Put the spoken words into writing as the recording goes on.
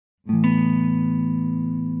I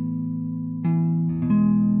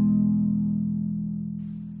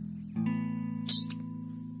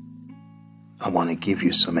want to give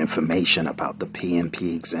you some information about the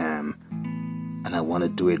PMP exam, and I want to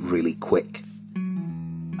do it really quick.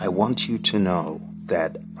 I want you to know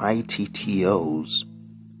that ITTOs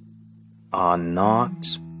are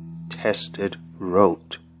not tested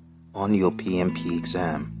rote on your PMP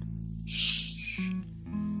exam.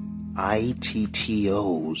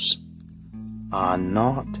 ITTOs are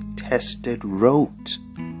not tested rote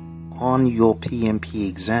on your PMP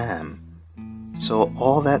exam. So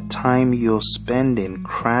all that time you're spending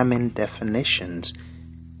cramming definitions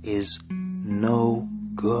is no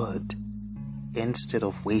good. Instead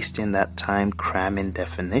of wasting that time cramming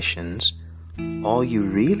definitions, all you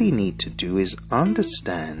really need to do is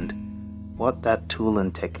understand what that tool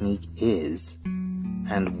and technique is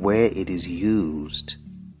and where it is used,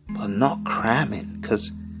 but not cramming,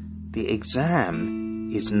 because the exam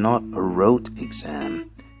is not a rote exam.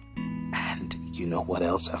 And you know what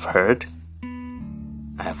else I've heard?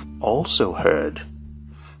 I've also heard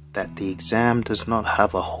that the exam does not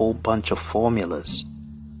have a whole bunch of formulas.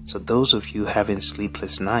 So those of you having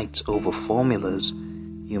sleepless nights over formulas,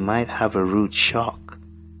 you might have a rude shock,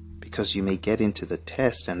 because you may get into the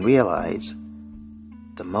test and realize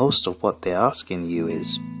the most of what they're asking you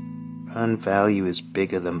is earned value is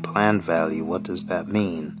bigger than planned value. What does that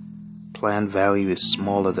mean? Planned value is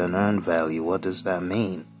smaller than earned value. What does that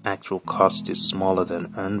mean? Actual cost is smaller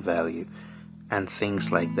than earned value. And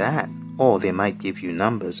things like that. Or they might give you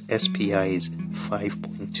numbers. SPI is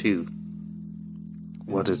 5.2.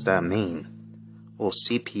 What does that mean? Or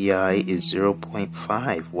CPI is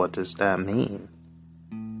 0.5. What does that mean?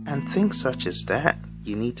 And things such as that.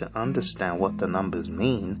 You need to understand what the numbers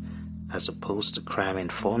mean as opposed to cramming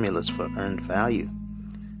formulas for earned value.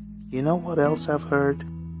 You know what else I've heard?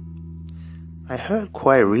 I heard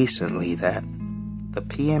quite recently that the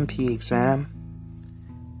PMP exam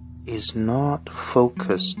is not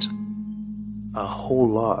focused a whole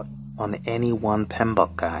lot on any one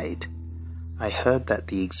PMBOK guide. I heard that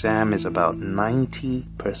the exam is about 90%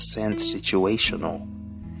 situational,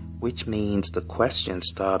 which means the questions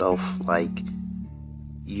start off like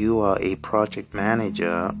you are a project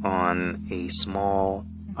manager on a small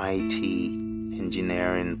IT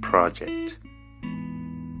engineering project.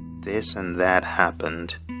 This and that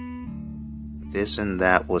happened. This and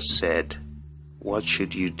that was said. What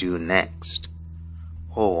should you do next?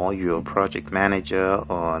 Or you're a project manager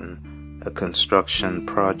on a construction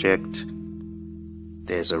project.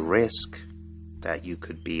 There's a risk that you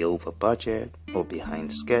could be over budget or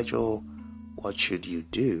behind schedule. What should you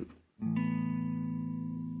do?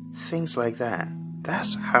 Things like that.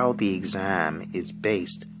 That's how the exam is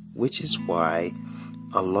based, which is why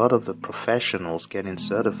a lot of the professionals getting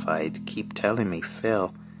certified keep telling me,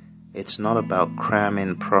 Phil, it's not about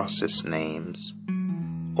cramming process names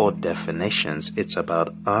or definitions. It's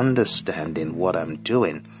about understanding what I'm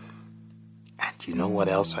doing. And you know what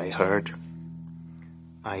else I heard?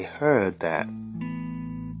 I heard that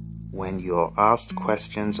when you're asked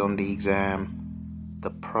questions on the exam, the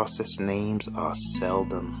process names are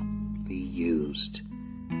seldomly used.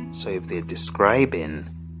 So if they're describing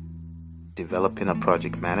developing a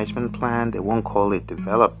project management plan, they won't call it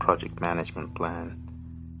develop project management plan.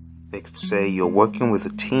 They could say you're working with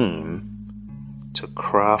a team to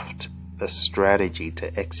craft a strategy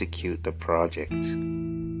to execute the project.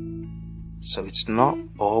 So it's not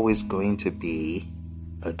always going to be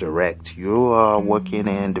a direct, you are working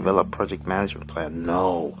in develop project management plan.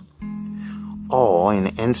 No. Or in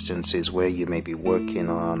instances where you may be working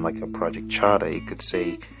on like a project charter, you could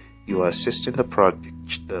say you are assisting the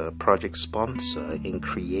project sponsor in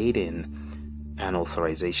creating an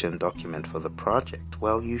authorization document for the project.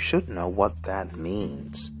 Well, you should know what that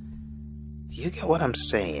means. You get what I'm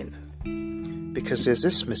saying? Because there's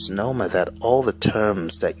this misnomer that all the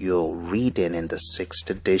terms that you're reading in the 6th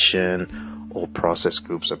edition or process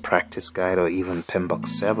groups or practice guide or even PMBOK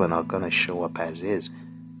 7 are going to show up as is.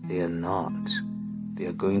 They are not. They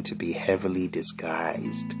are going to be heavily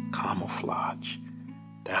disguised camouflage.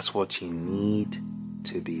 That's what you need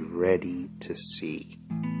to be ready to see.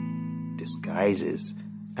 Disguises.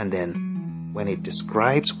 And then when it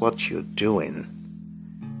describes what you're doing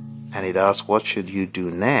and it asks what should you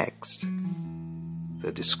do next,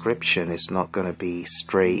 the description is not going to be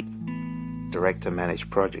straight director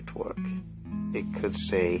managed project work. It could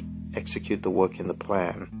say execute the work in the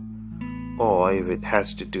plan. Or if it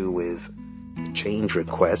has to do with change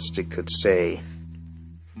requests, it could say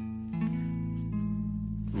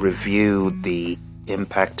review the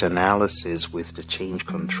impact analysis with the change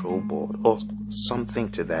control board or something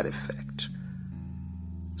to that effect.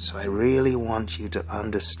 So I really want you to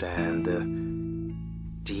understand the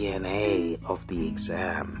DNA of the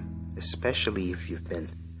exam, especially if you've been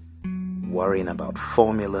worrying about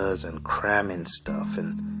formulas and cramming stuff,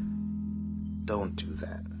 and don't do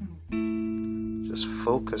that. Just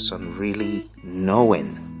focus on really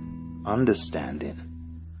knowing, understanding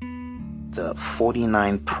the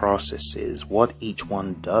 49 processes, what each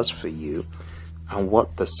one does for you, and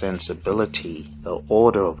what the sensibility, the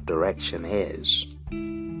order of direction is,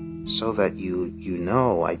 so that you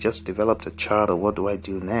know, I just developed a charter, what do I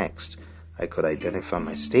do next? I could identify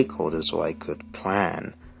my stakeholders, or I could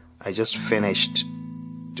plan. I just finished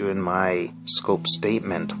doing my scope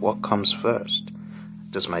statement. What comes first?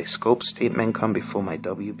 Does my scope statement come before my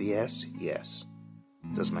WBS? Yes.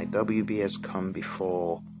 Does my WBS come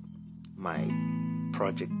before my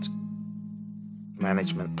project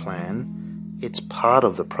management plan? It's part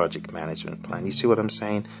of the project management plan. You see what I'm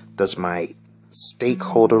saying? Does my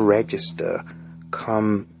stakeholder register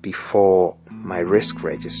come before my risk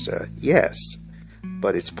register? Yes,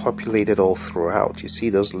 but it's populated all throughout. You see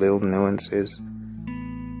those little nuances,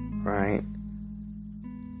 right?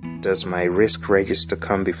 Does my risk register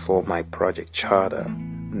come before my project charter?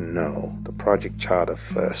 No, the project charter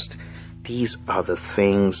first. These are the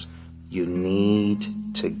things you need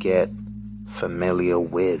to get familiar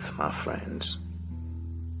with, my friends.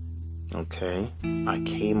 Okay? I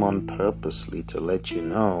came on purposely to let you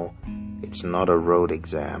know it's not a road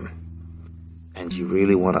exam. And you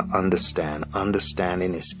really want to understand.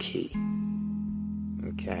 Understanding is key.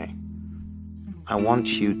 Okay? I want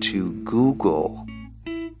you to Google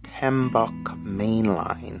PMBOK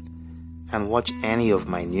mainline and watch any of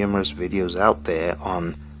my numerous videos out there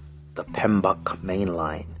on the PMBOK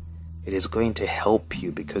mainline. It is going to help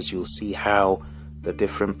you because you'll see how the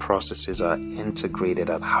different processes are integrated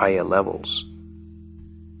at higher levels.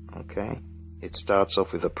 Okay? It starts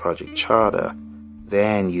off with a project charter.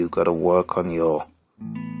 Then you got to work on your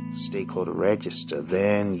stakeholder register.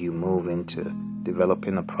 Then you move into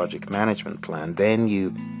developing a project management plan. Then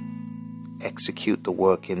you execute the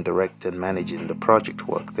work in direct and managing the project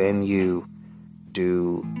work. Then you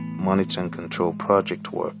do monitor and control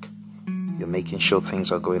project work. You're making sure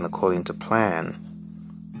things are going according to plan,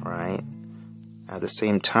 right? At the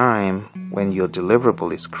same time, when your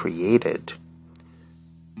deliverable is created,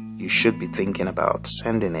 you should be thinking about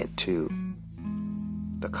sending it to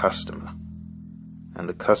the customer, and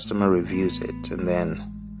the customer reviews it, and then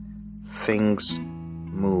things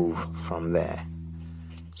move from there.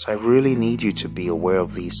 So I really need you to be aware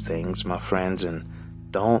of these things, my friends, and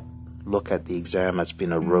don't look at the exam as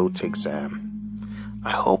being a rote exam.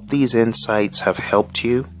 I hope these insights have helped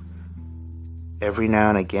you. Every now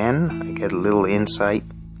and again, I get a little insight,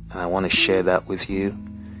 and I want to share that with you.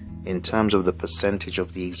 In terms of the percentage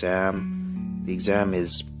of the exam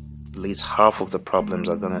is at least half of the problems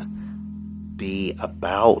are going to be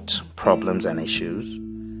about problems and issues.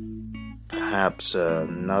 Perhaps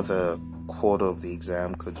another quarter of the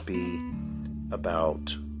exam could be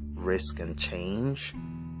about risk and change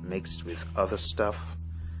mixed with other stuff.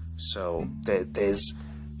 So there's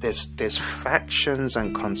factions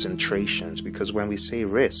and concentrations, because when we say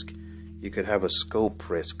risk, you could have a scope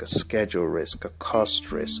risk, a schedule risk, a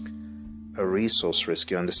cost risk, a resource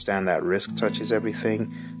risk. You understand that risk touches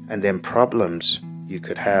everything. And then problems, you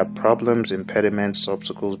could have problems, impediments,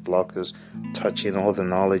 obstacles, blockers touching all the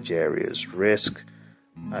knowledge areas. Risk,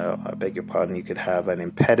 I beg your pardon, you could have an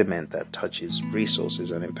impediment that touches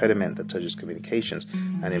resources, an impediment that touches communications,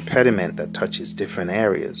 an impediment that touches different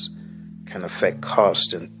areas, can affect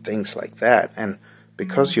cost and things like that. And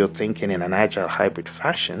because you're thinking in an agile hybrid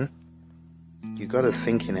fashion, you got to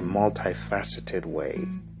think in a multifaceted way.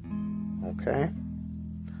 Okay?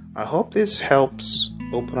 I hope this helps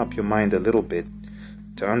open up your mind a little bit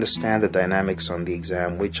to understand the dynamics on the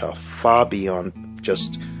exam, which are far beyond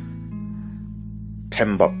just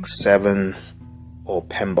PMBOK 7 or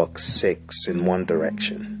PMBOK 6 in one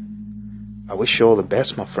direction. I wish you all the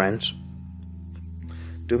best, my friends.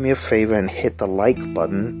 Do me a favor and hit the like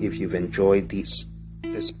button if you've enjoyed this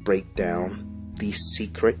breakdown, these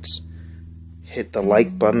secrets. Hit the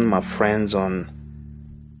like button, my friends, on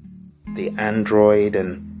the Android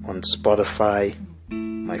and on Spotify,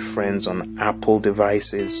 my friends on Apple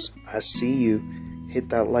devices. I see you. Hit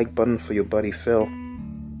that like button for your buddy Phil.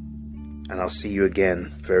 And I'll see you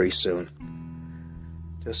again very soon.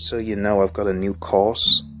 Just so you know, I've got a new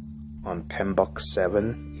course on PMBOK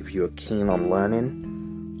 7. If you're keen on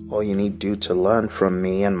learning, all you need to do to learn from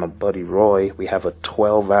me and my buddy Roy, we have a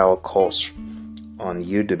 12-hour course on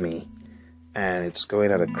Udemy. and it's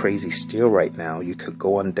going at a crazy steal right now, you could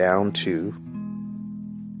go on down to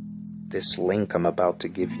this link I'm about to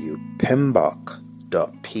give you,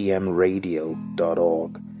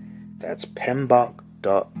 pmbok.pmradio.org. That's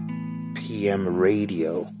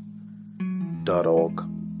pmbok.pmradio.org.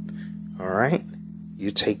 All right?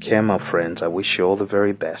 You take care, my friends. I wish you all the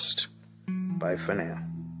very best. Bye for now.